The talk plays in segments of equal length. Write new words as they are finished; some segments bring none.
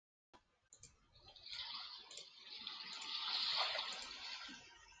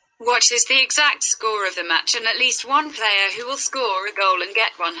What is the exact score of the match and at least one player who will score a goal and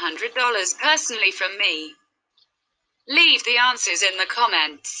get $100 personally from me? Leave the answers in the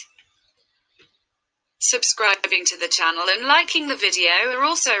comments. Subscribing to the channel and liking the video are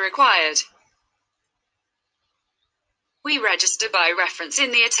also required. We register by reference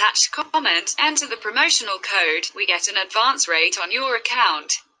in the attached comment. Enter the promotional code. We get an advance rate on your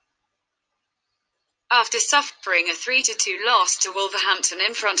account. After suffering a 3-2 loss to Wolverhampton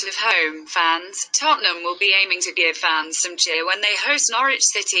in front of home fans, Tottenham will be aiming to give fans some cheer when they host Norwich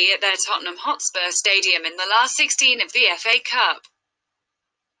City at their Tottenham Hotspur Stadium in the last 16 of the FA Cup.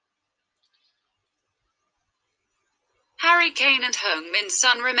 Harry Kane and Heung-min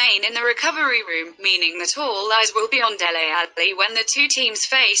Son remain in the recovery room, meaning that all eyes will be on Dele Alli when the two teams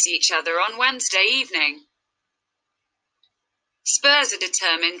face each other on Wednesday evening. Spurs are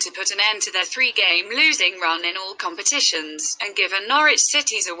determined to put an end to their 3-game losing run in all competitions, and given Norwich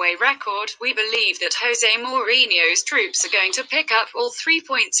City's away record, we believe that Jose Mourinho's troops are going to pick up all 3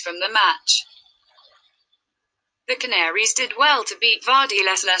 points from the match. The Canaries did well to beat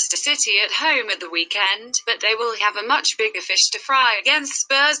Vardy-less Leicester City at home at the weekend, but they will have a much bigger fish to fry against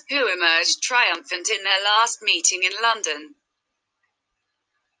Spurs, who emerged triumphant in their last meeting in London.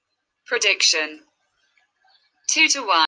 Prediction: 2-1.